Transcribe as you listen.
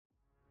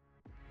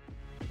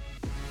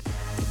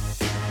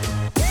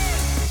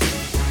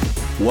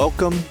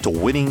Welcome to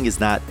Winning is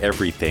Not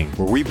Everything,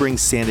 where we bring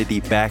sanity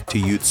back to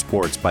youth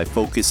sports by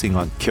focusing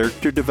on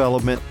character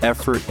development,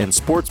 effort, and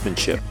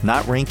sportsmanship,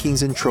 not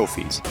rankings and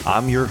trophies.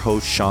 I'm your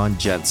host, Sean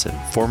Jensen,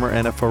 former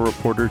NFL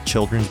reporter,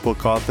 children's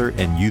book author,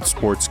 and youth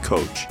sports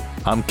coach.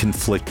 I'm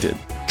conflicted,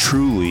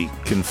 truly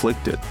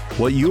conflicted.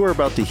 What you are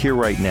about to hear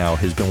right now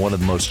has been one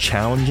of the most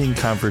challenging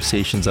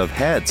conversations I've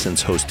had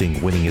since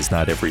hosting Winning is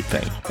Not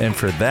Everything. And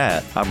for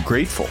that, I'm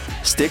grateful.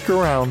 Stick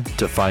around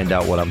to find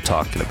out what I'm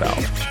talking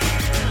about.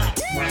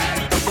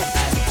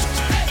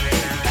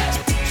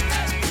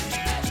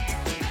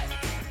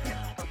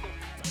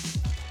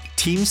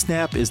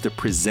 TeamSnap is the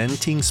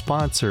presenting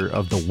sponsor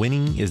of the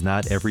Winning is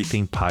Not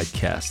Everything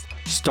podcast.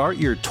 Start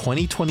your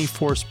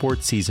 2024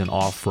 sports season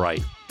off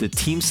right. The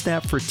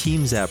TeamSnap for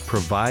Teams app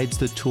provides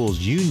the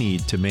tools you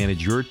need to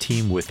manage your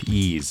team with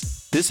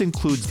ease. This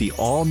includes the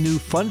all-new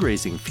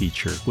fundraising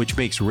feature, which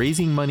makes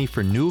raising money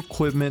for new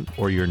equipment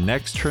or your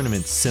next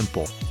tournament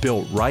simple,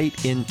 built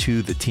right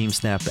into the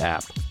TeamSnap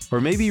app. Or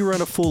maybe you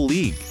run a full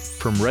league.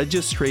 From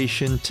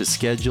registration to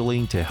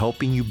scheduling to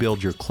helping you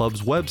build your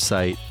club's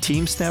website,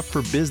 TeamSnap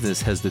for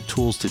Business has the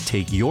tools to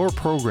take your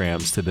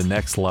programs to the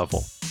next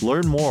level.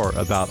 Learn more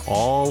about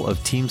all of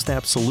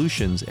TeamSnap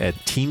solutions at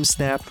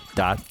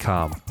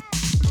teamsnap.com.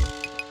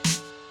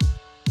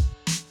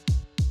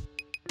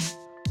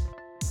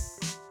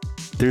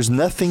 There's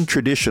nothing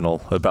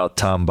traditional about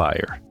Tom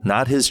Byer,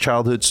 not his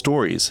childhood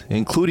stories,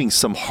 including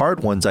some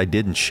hard ones I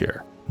didn't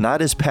share,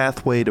 not his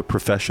pathway to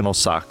professional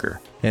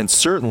soccer, and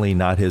certainly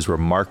not his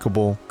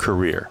remarkable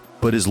career.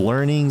 But his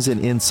learnings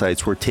and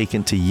insights were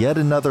taken to yet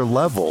another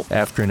level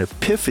after an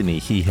epiphany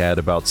he had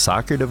about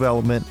soccer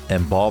development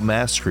and ball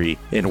mastery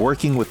in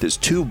working with his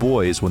two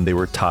boys when they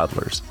were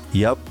toddlers.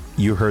 Yep,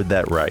 you heard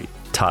that right,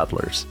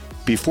 toddlers.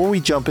 Before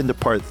we jump into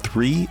part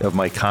 3 of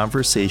my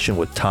conversation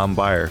with Tom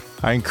Byer,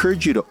 I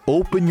encourage you to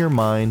open your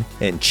mind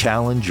and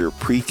challenge your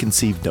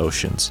preconceived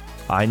notions.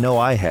 I know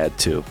I had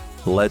to.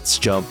 Let's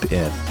jump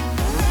in.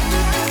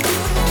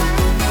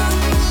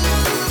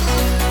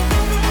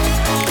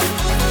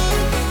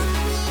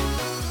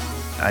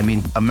 I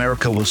mean,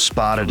 America was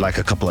spotted like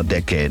a couple of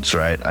decades,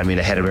 right? I mean,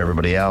 ahead of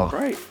everybody else.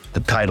 Right. The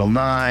Title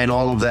IX,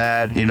 all of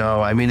that,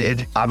 I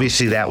mean,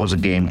 obviously that was a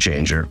game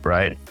changer,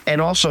 right? And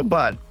also,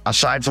 but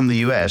aside from the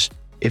US,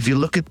 if you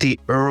look at the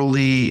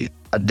early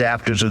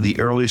adapters or the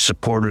early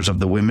supporters of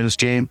the women's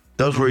game,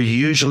 those were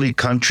usually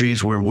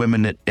countries where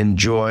women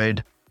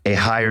enjoyed a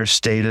higher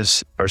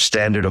status or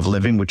standard of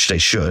living, which they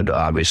should,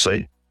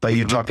 obviously. But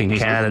you're talking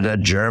Canada,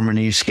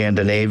 Germany,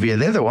 Scandinavia,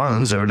 they're the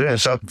ones that are doing it.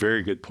 So,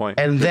 very good point.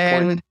 And good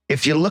then point.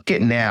 If you look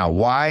at now,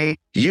 why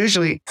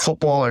usually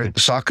football or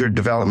soccer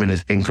development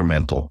is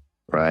incremental,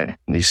 right?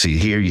 And you see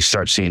here, you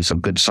start seeing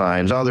some good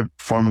signs. Oh, they're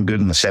performing good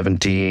in the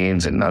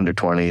 17s and under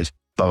 20s,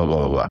 blah, blah,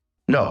 blah, blah.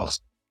 No,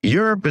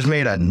 Europe has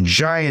made a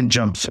giant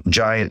jump,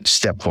 giant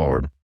step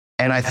forward.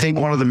 And I think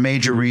one of the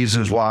major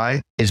reasons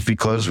why is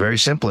because, very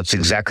simple, it's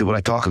exactly what I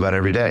talk about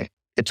every day.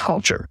 It's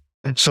culture.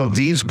 So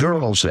these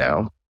girls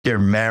now, they're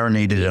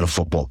marinated in a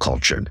football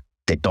culture.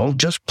 They don't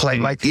just play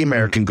like the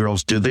American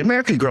girls do. The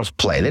American girls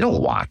play. They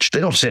don't watch. They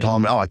don't sit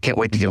home. Oh, I can't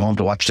wait to get home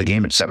to watch the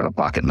game at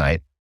 7:00 at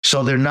night.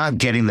 So they're not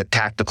getting the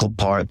tactical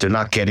part. They're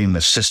not getting the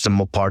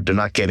systemal part.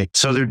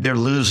 So they're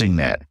losing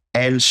that.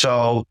 And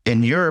so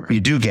in Europe,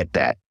 you do get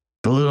that.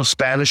 The little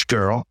Spanish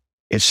girl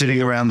is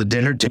sitting around the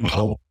dinner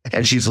table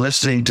and she's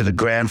listening to the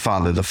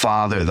grandfather, the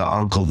father, the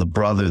uncle, the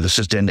brother, the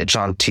sister, and it's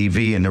on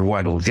TV and they're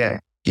wide okay.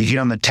 You get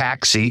on the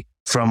taxi.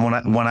 From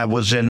when I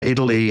was in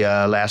Italy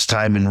last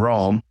time in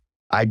Rome,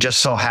 I just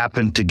so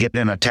happened to get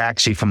in a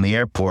taxi from the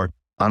airport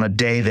on a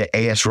day that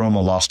AS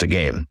Roma lost a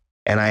game.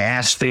 And I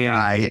asked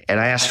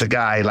the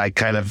guy, like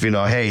kind of,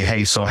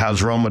 hey, so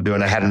how's Roma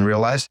doing? I hadn't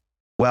realized.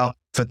 Well,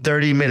 for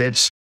 30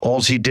 minutes,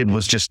 all he did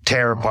was just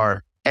tear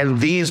apart. And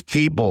these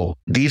people,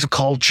 these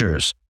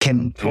cultures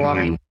can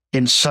talk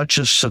in such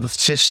a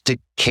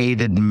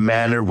sophisticated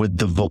manner with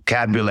the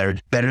vocabulary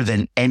better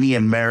than any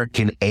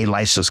American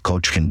A-licensed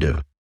coach can do.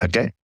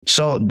 Okay?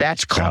 So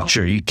that's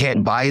culture. You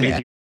can't buy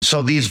that.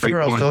 So these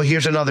girls, so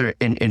here's another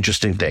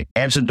interesting thing.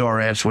 Anson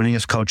Dorrance,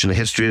 winningest coach in the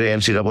history of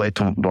the NCAA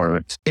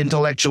tournament.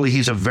 Intellectually,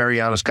 he's a very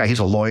honest guy. He's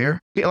a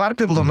lawyer. A lot of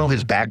people don't know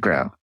his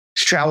background.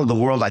 He's traveled the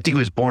world. I think he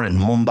was born in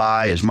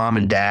Mumbai. His mom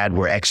and dad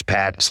were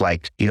expats,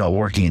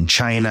 working in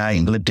China.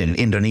 He lived in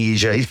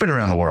Indonesia. He's been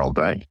around the world,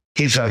 right?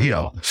 He's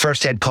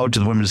first head coach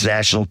of the women's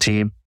national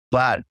team,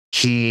 but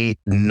he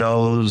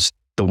knows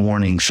the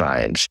warning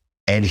signs.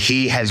 And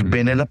he has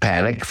been in a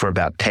panic for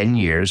about 10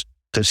 years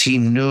because he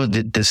knew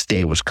that this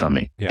day was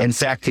coming. Yeah. In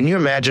fact, can you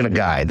imagine a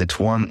guy is the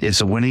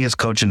winningest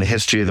coach in the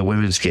history of the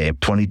women's game,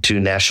 22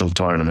 national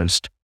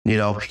tournaments.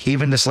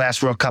 Even this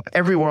last World Cup,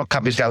 every World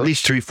Cup, he's got at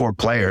least 3-4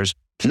 players,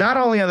 not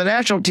only on the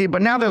national team,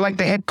 but now they're like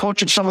the head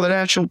coach of some of the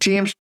national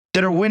teams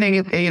that are winning,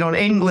 in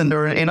England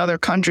or in other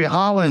countries,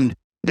 Holland.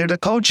 They're the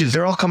coaches.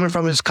 They're all coming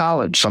from his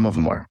college. Some of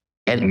them are.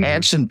 And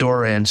Anson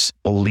Dorrance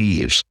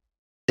believes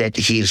that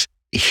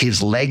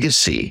his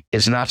legacy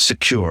is not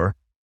secure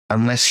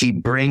unless he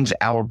brings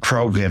our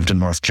program to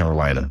North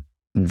Carolina.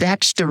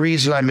 That's the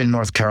reason I'm in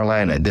North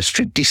Carolina. There's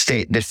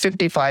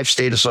 55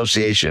 state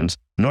associations.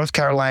 North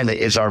Carolina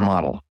is our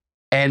model.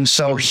 And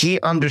so he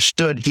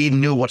understood, he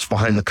knew what's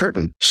behind the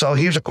curtain. So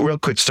here's a real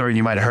quick story.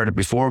 You might have heard it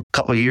before. A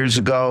couple of years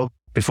ago,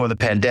 before the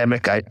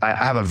pandemic, I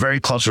have a very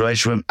close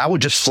relationship with him. I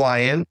would just fly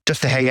in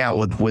just to hang out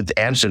with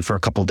Anson for a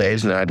couple of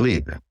days, and then I'd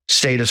leave.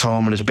 Stay at his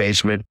home in his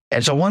basement.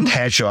 And so one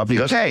day I show up, he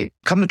goes, hey,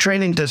 come to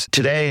training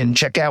today and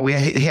check out.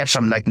 He had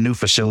some like new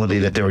facility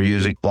that they were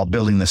using while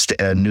building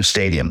the new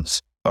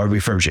stadiums or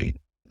refurbishing.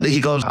 He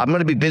goes, I'm going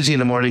to be busy in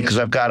the morning because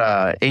I've got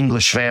an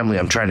English family.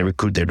 I'm trying to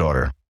recruit their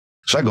daughter.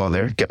 So I go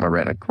there, get my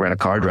rent a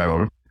car, drive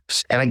over.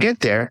 And I get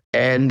there,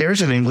 and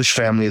there's an English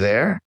family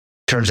there.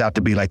 Turns out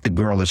to be like the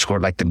girl that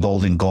scored like the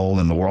golden goal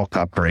in the World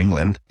Cup for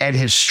England. And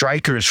his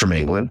striker is from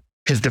England.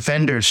 His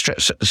defender is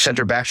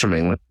center back's from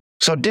England.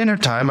 So dinner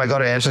time, I go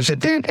to Anson. I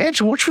said, Dan,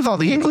 Anson, what's with all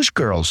the English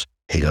girls?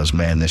 He goes,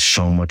 man, they're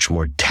so much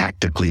more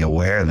tactically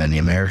aware than the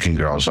American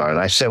girls are. And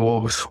I said,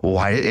 well,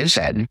 why is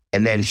that?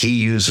 And then he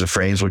used a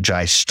phrase which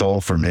I stole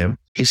from him.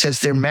 He says,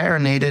 they're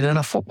marinated in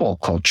a football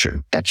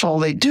culture. That's all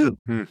they do.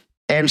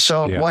 And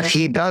so what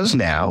he does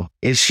now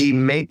is he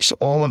makes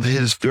all of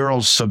his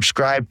girls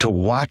subscribe to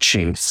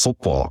watching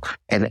football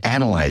and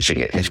analyzing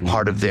it as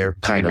part of their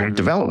kind of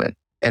development.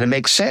 And it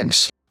makes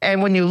sense.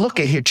 And when you look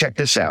at here, check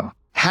this out.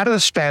 How do the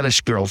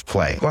Spanish girls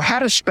play? Or how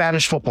does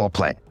Spanish football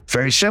play?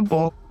 Very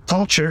simple.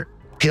 Culture.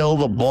 Kill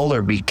the bull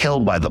or be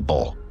killed by the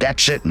bull.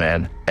 That's it,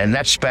 man. And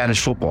that's Spanish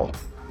football.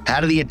 How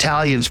do the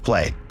Italians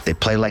play? They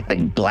play like the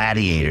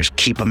gladiators.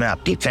 Keep them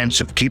out.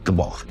 Defensive. Keep the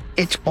ball.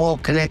 It's all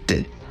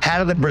connected. How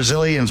do the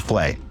Brazilians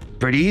play?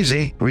 Pretty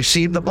easy.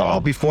 Receive the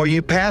ball before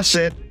you pass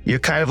it. You're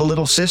kind of a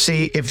little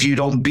sissy if you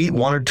don't beat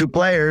one or two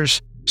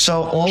players.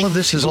 So all of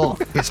this is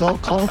it's all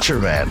culture,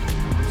 man.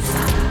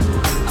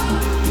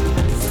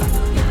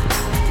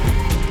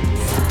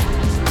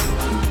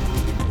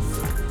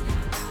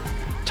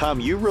 Tom,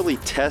 you really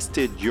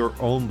tested your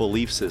own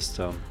belief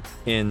system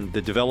in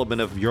the development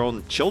of your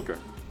own children,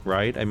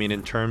 right? I mean,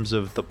 in terms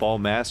of the ball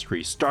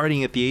mastery,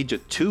 starting at the age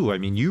of 2, I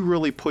mean, you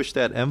really pushed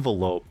that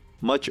envelope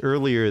much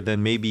earlier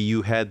than maybe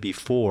you had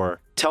before.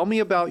 Tell me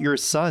about your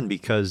son,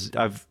 because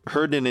I've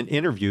heard in an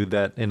interview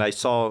that, and I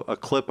saw a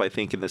clip, I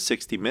think, in the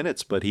 60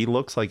 Minutes, but he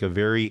looks like a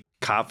very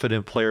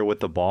confident player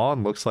with the ball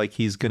and looks like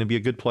he's going to be a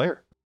good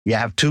player. You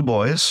have 2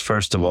 boys,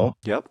 first of all.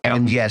 Yep.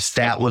 And yes,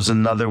 that was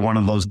another one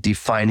of those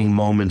defining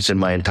moments in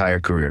my entire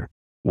career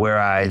where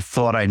I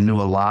thought I knew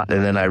a lot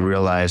and then I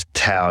realized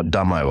how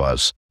dumb I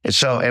was.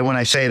 And when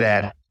I say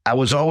that, I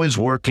was always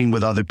working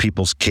with other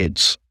people's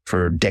kids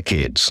for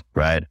decades,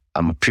 right?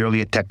 I'm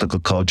purely a technical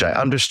coach. I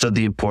understood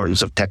the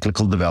importance of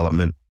technical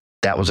development.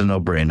 That was a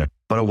no-brainer.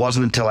 But it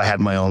wasn't until I had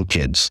my own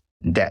kids.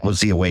 That was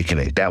the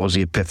awakening. That was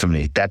the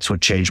epiphany. That's what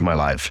changed my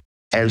life.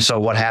 And so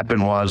what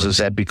happened is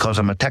that because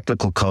I'm a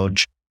technical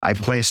coach, I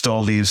placed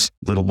all these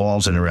little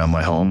balls in around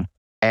my home,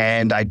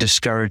 and I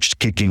discouraged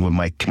kicking with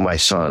my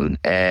son.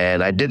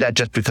 And I did that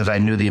just because I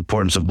knew the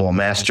importance of ball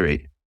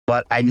mastery.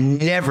 But I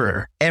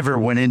never, ever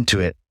went into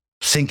it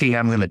thinking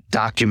I'm going to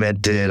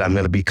document it. I'm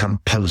going to become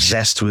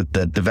possessed with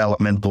the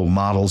developmental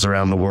models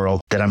around the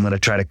world, that I'm going to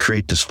try to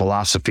create this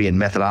philosophy and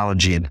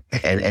methodology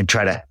and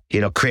try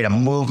to, create a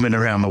movement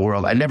around the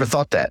world. I never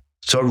thought that.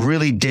 So it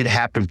really did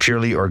happen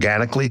purely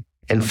organically.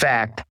 In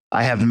fact,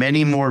 I have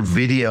many more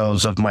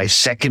videos of my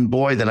second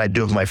boy than I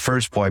do of my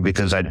first boy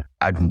because I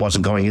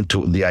wasn't going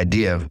into the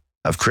idea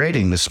of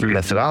creating this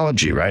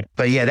methodology, right?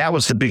 But yeah, that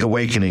was the big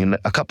awakening. And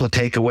a couple of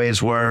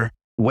takeaways were,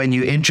 when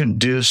you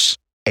introduce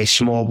a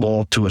small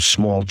ball to a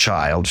small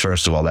child,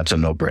 first of all, that's a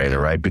no-brainer,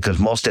 right? Because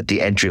most at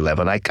the entry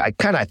level, and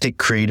I think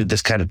created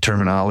this kind of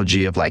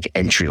terminology of like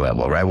entry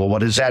level, right? Well,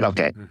 what is that?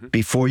 Okay.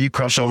 Before you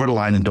cross over the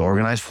line into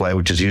organized play,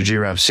 which is usually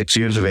around 6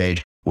 years of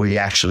age, where you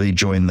actually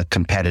join the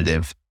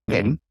competitive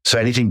game. So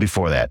anything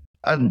before that.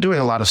 I'm doing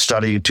a lot of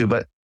studying too,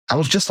 but I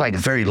was just like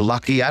very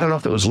lucky. I don't know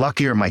if it was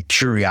lucky or my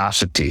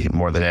curiosity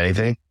more than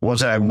anything,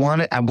 was that I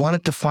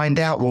wanted to find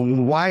out, well,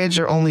 why is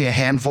there only a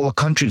handful of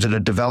countries that are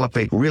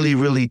developing really,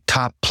 really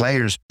top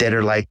players that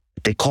are like,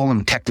 they call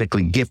him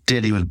technically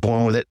gifted. He was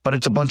born with it, but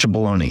it's a bunch of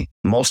baloney.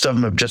 Most of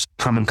them have just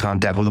come in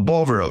contact with the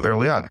ball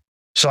early on.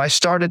 So I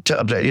started to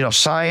observe,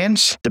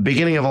 science, the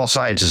beginning of all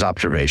science is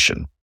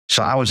observation.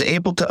 So I was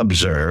able to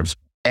observe.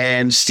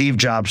 And Steve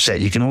Jobs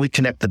said, you can only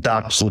connect the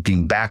dots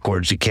looking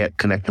backwards. You can't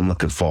connect them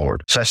looking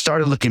forward. So I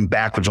started looking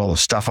backwards, all the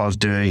stuff I was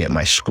doing at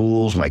my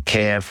schools, my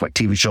camp, my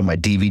TV show, my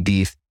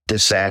DVDs,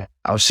 this, that.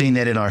 I was seeing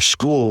that in our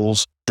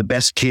schools, the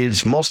best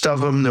kids, most of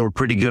them, they were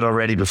pretty good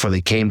already before they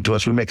came to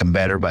us. We make them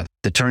better, but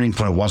the turning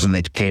point wasn't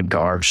they came to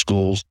our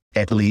schools,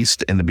 at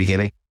least in the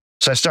beginning.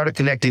 So I started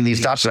connecting these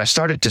dots and I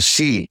started to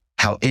see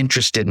how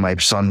interested my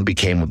son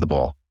became with the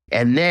ball.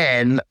 And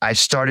then I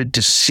started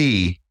to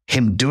see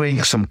him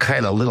doing some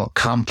kind of little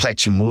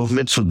complex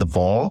movements with the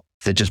ball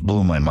that just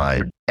blew my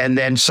mind. And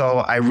then so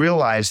I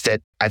realized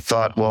that I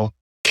thought, well,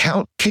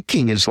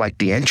 kicking is like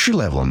the entry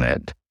level,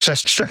 man. So I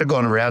started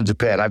going around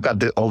Japan. I've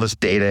got all this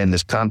data and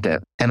this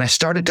content. And I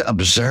started to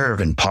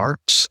observe in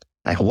parks,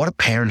 like what are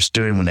parents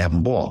doing when they have a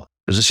ball?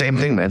 It's the same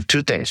thing, man.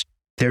 2 things.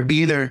 They're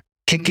either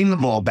kicking the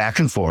ball back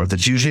and forth.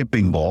 It's usually a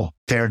big ball.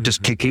 They're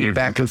just kicking it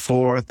back and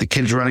forth. The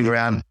kids running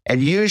around.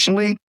 And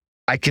usually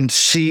I can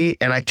see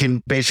and I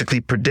can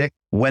basically predict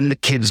when the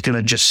kid's going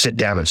to just sit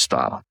down and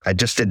stop. I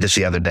just did this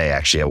the other day,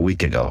 actually, a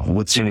week ago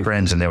with some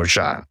friends, and they were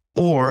shot.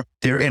 Or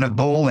they're in a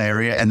goal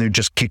area and they're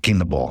just kicking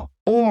the ball.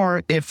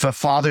 Or if a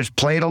father's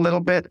played a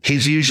little bit,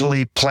 he's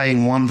usually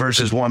playing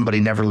 1-versus-1, but he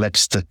never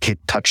lets the kid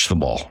touch the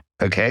ball.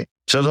 Okay.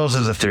 So those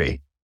are the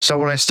three. So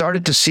when I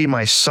started to see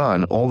my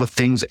son, all the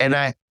things, and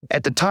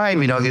at the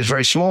time, he was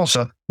very small.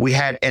 So we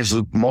had, as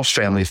most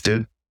families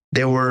do,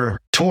 there were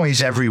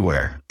toys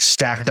everywhere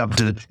stacked up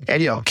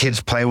and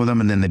kids play with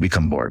them and then they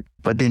become bored,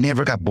 but they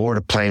never got bored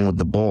of playing with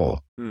the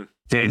ball.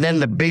 And then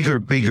the bigger,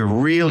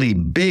 really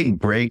big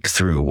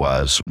breakthrough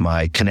was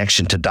my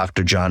connection to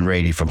Dr. John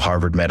Rady from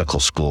Harvard Medical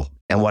School.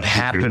 And what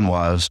happened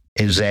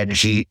is that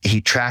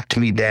he tracked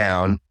me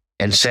down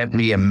and sent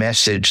me a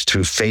message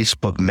through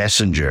Facebook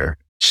Messenger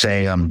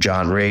saying, I'm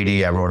John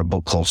Rady. I wrote a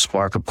book called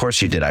Spark. Of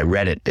course you did. I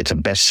read it. It's a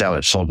bestseller.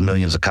 It sold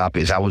millions of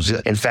copies.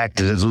 In fact,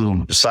 there's a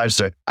little side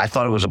story. I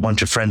thought it was a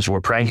bunch of friends who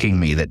were pranking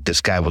me that this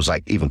guy was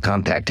like even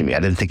contacting me. I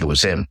didn't think it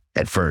was him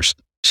at first.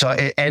 So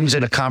it ends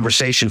in a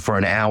conversation for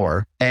an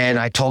hour. And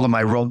I told him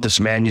I wrote this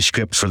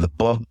manuscript for the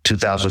book,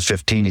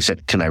 2015. He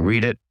said, can I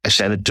read it? I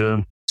sent it to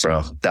him.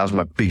 Bro, that was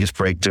my biggest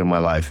breakthrough in my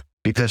life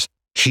because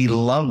he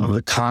loved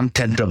the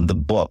content of the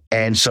book.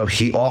 And so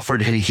he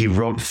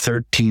wrote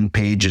 13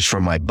 pages for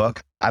my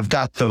book. I've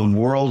got the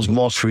world's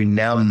most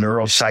renowned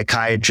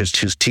neuropsychiatrist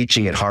who's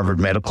teaching at Harvard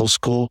Medical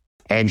School,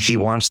 and he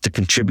wants to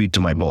contribute to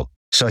my book.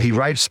 So he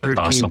writes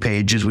 13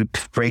 pages. We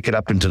break it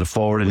up into the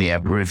forward and the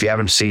after. If you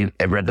haven't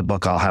read the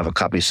book, I'll have a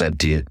copy sent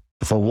to you.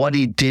 But what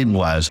he did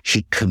was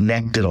he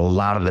connected a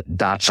lot of the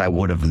dots I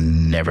would have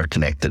never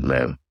connected,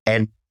 man.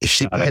 And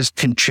he has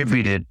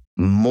contributed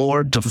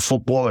more to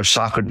football or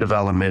soccer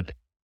development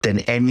than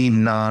any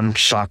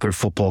non-soccer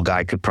football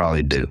guy could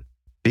probably do.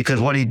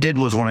 Because what he did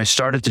was when I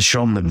started to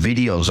show him the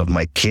videos of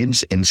my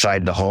kids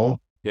inside the hole,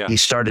 he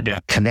started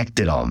to connect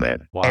it all,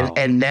 man. Wow.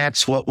 And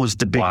that's what was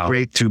the big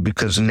breakthrough,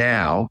 because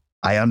now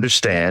I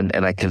understand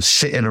and I can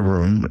sit in a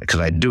room,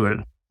 because I do it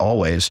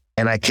always,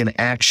 and I can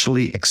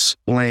actually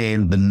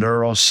explain the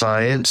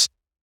neuroscience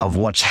of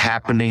what's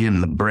happening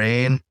in the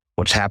brain,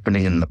 what's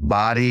happening in the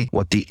body,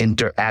 what the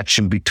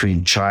interaction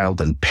between child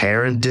and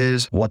parent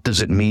is, what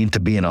does it mean to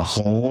be in a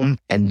home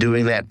and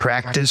doing that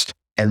practice.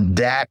 And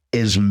that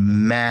is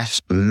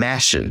massive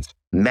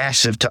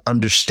to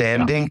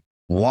understanding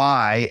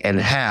why and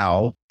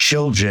how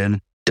children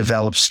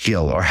develop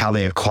skill or how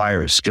they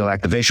acquire skill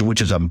activation,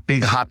 which is a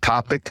big hot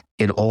topic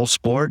in all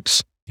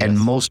sports. And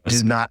most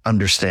do not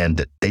understand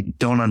it. They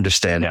don't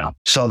understand it.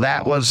 So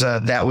that was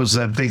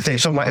a big thing.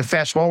 So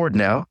fast forward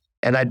now,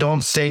 and I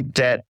don't think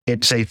that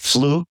it's a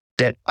fluke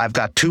that I've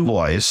got two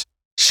boys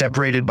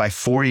separated by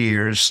 4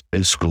 years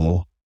in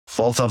school.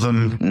 Both of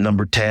them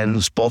number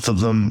 10s, both of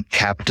them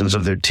captains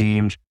of their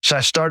teams. So I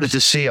started to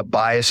see a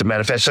bias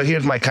manifest. So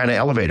here's my kind of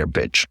elevator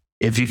pitch.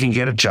 If you can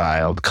get a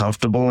child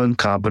comfortable and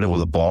competent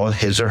with a ball at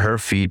his or her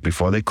feet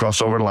before they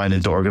cross over the line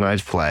into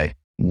organized play,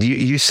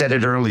 you said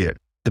it earlier.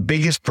 The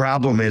biggest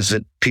problem is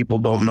that people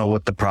don't know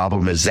what the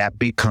problem is. That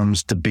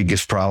becomes the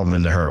biggest problem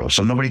in the hurdle.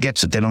 So nobody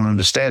gets it. They don't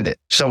understand it.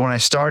 So when I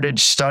started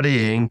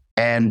studying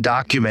and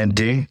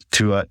documenting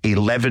through an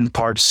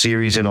 11-part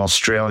series in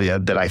Australia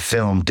that I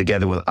filmed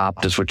together with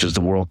Optus, which is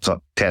the world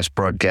test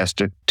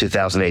broadcaster,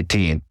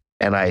 2018.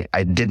 And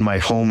I did my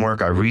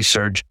homework. I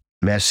researched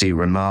Messi,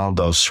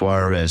 Ronaldo,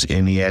 Suarez,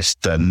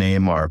 Iniesta,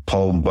 Neymar,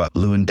 Pogba,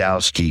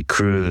 Lewandowski,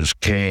 Cruz,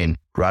 Kane,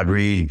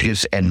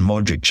 Rodriguez, and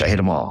Modric. I hit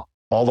them all.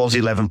 All those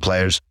 11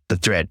 players, the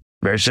thread,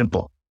 very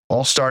simple.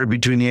 All started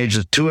between the ages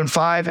of 2 and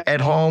 5 at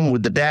home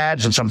with the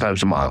dads and sometimes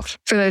the moms.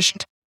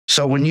 Finished.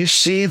 So when you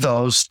see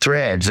those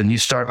threads and you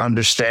start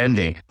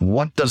understanding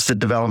what does the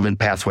development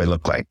pathway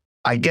look like,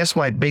 I guess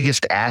my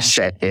biggest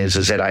asset is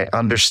that I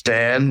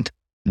understand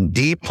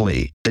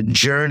deeply the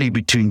journey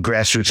between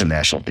grassroots and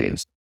national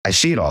teams. I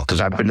see it all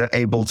because I've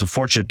been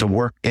fortunate to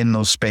work in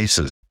those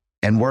spaces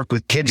and work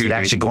with kids that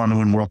actually go on to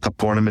win World Cup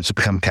tournaments and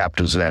become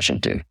captains of the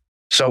national team.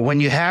 So when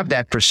you have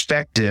that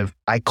perspective,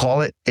 I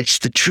call it's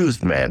the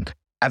truth, man.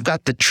 I've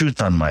got the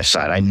truth on my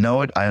side. I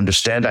know it. I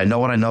understand. I know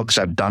what I know because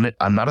I've done it.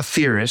 I'm not a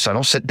theorist. I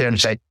don't sit there and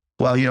say,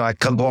 well, I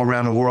can go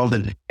around the world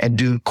and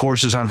do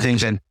courses on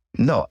things. And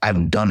no,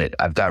 I've done it.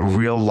 I've got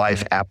real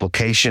life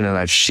application and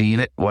I've seen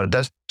it, what it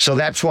does. So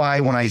that's why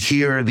when I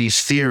hear these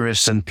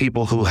theorists and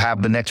people who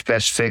have the next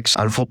best fix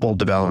on football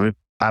development,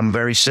 I'm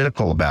very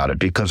cynical about it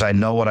because I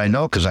know what I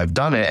know because I've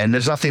done it. And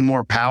there's nothing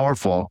more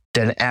powerful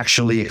than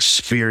actually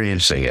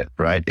experiencing it,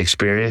 right?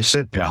 Experience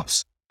it.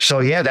 Yes. So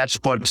yeah,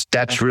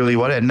 that's really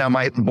what it is. Now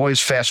my boys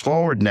fast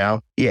forward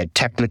now,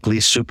 technically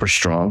super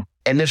strong.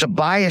 And there's a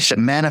bias that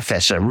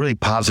manifests in a really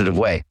positive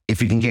way.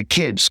 If you can get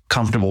kids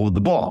comfortable with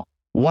the ball,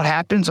 what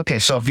happens? Okay.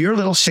 So if your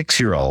little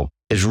 6-year-old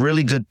is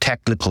really good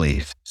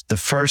technically, the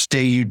first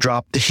day you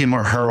drop him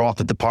or her off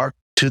at the park,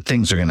 two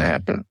things are going to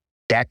happen.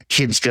 That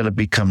kid's going to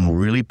become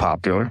really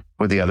popular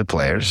with the other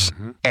players.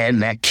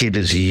 And that kid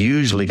is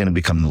usually going to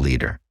become the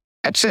leader.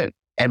 That's it.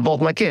 And both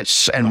my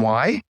kids. And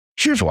why?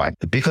 Here's why.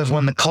 Because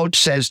when the coach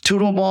says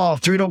 2-to ball,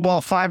 3-to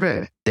ball,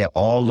 5-to, they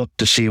all look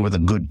to see where the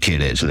good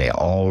kid is. They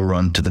all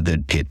run to the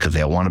good kid because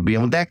they want to be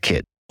with that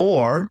kid.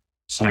 Or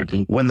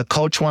when the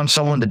coach wants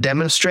someone to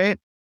demonstrate,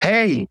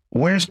 hey,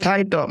 where's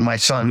Kaito, my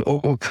son?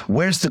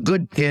 Where's the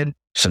good kid?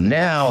 So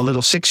now a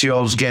little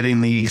 6-year-old's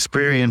getting the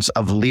experience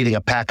of leading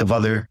a pack of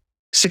other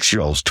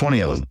 6-year-olds,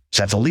 20 of them.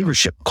 So that's a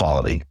leadership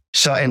quality.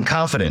 So, and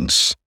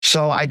confidence.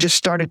 So I just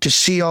started to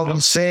see all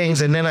those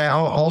things. And then I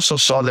also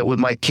saw that with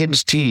my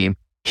kids' team,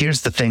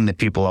 here's the thing that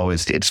people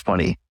always, it's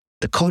funny.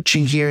 The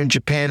coaching here in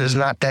Japan is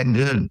not that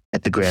good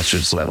at the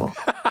grassroots level.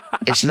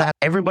 It's not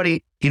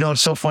everybody,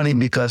 it's so funny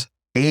because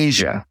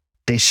Asia,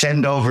 they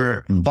send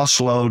over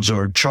busloads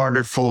or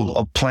charter full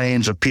of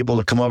planes of people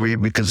to come over here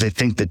because they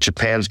think that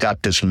Japan's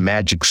got this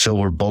magic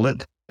silver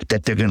bullet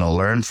that they're going to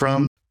learn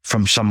from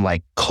some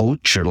like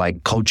coach or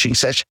like coaching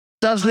session.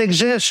 Doesn't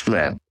exist,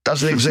 man.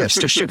 Doesn't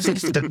exist.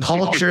 The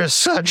culture is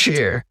such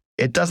here.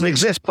 It doesn't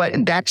exist, but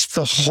that's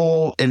the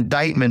whole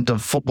indictment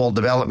of football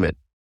development.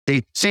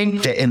 They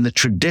think that in the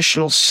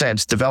traditional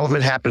sense,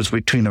 development happens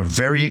between a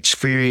very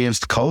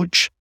experienced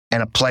coach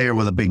and a player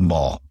with a big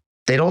ball.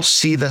 They don't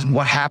see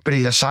what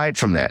happening aside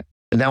from that.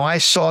 Now, I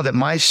saw that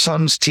my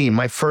son's team,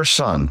 my first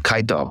son,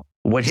 Kaito,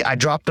 I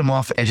dropped him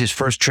off at his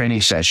first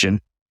training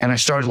session, and I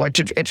started,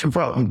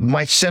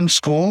 my son's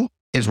school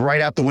is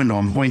right out the window.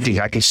 I'm pointing.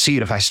 I can see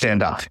it if I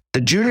stand up. The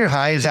junior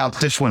high is out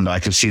this window. I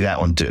can see that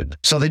one too.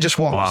 So they just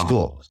walk to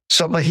school.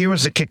 So, but here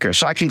was the kicker.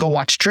 So I can go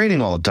watch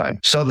training all the time.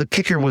 So the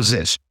kicker was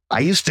this. I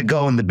used to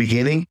go in the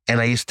beginning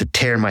and I used to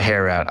tear my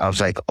hair out. I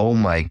was like, oh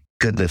my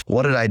goodness,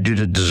 what did I do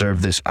to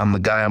deserve this? I'm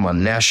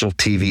on national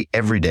TV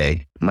every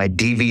day. My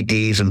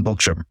DVDs and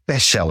books are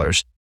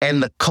bestsellers.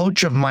 And the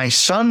coach of my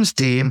son's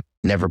team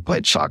never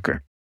played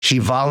soccer. He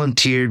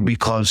volunteered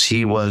because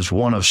he was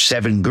one of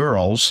 7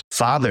 girls,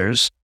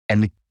 fathers,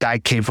 and the guy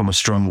came from a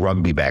strong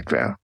rugby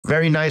background.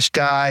 Very nice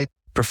guy,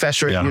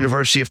 professor at the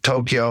University of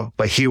Tokyo,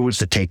 but here was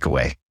the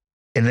takeaway.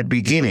 In the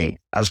beginning,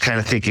 I was kind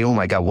of thinking, oh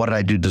my God, what did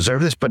I do to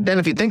deserve this? But then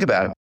if you think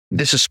about it,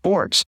 this is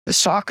sports. The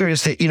soccer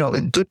is the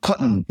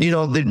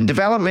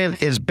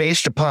development is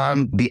based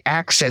upon the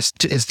access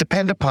to, is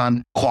dependent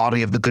upon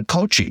quality of the good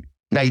coaching.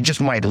 Now you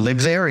just might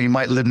live there or you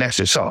might live next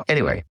to it. So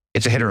anyway,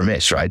 it's a hit or a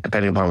miss, right?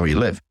 Depending upon where you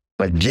live.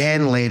 But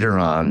then later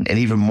on, and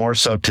even more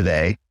so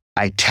today,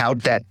 I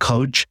tout that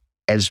coach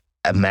as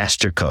a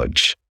master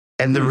coach.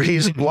 And the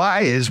reason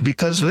why is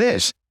because of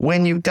this.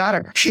 When you've got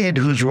a kid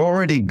who's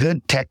already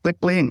good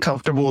technically and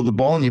comfortable with the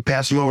ball and you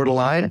pass them over the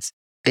line,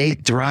 they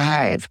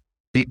thrive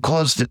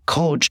because the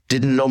coach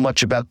didn't know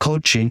much about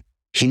coaching.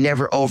 He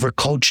never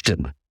overcoached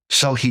him.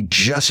 So he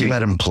just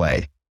let him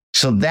play.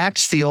 So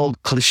that's the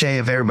old cliche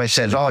of everybody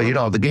says,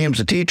 the game's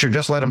a teacher,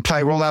 just let him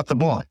play, roll out the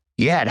ball.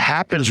 Yeah, it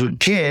happens with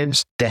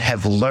kids that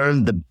have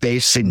learned the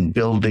basic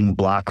building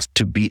blocks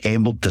to be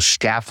able to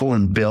scaffold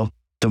and build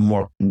the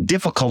more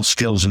difficult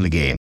skills in the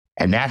game.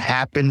 And that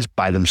happens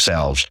by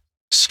themselves.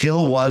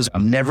 Skill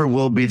never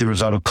will be the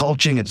result of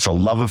coaching. It's a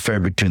love affair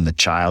between the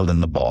child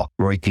and the ball.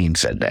 Roy Keane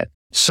said that.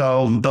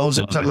 So those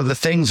are some of the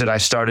things that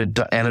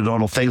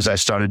anecdotal things I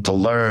started to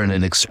learn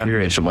and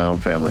experience in my own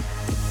family.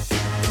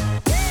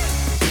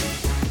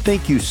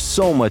 Thank you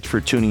so much for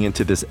tuning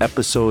into this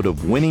episode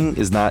of Winning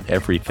is Not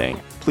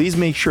Everything. Please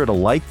make sure to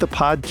like the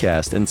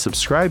podcast and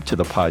subscribe to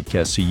the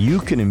podcast so you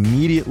can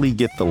immediately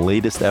get the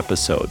latest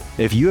episode.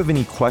 If you have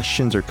any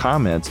questions or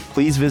comments,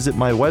 please visit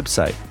my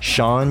website,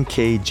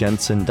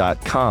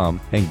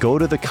 SeanKJensen.com, and go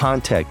to the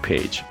contact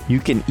page. You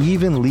can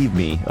even leave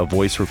me a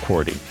voice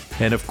recording.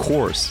 And of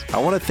course, I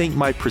want to thank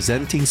my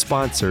presenting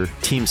sponsor,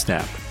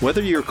 TeamSnap.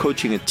 Whether you're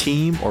coaching a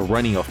team or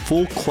running a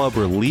full club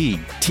or league,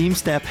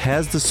 TeamSnap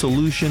has the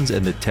solutions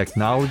and the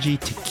technology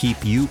to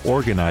keep you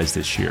organized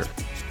this year.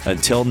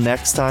 Until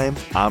next time,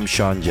 I'm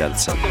Sean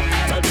Jensen.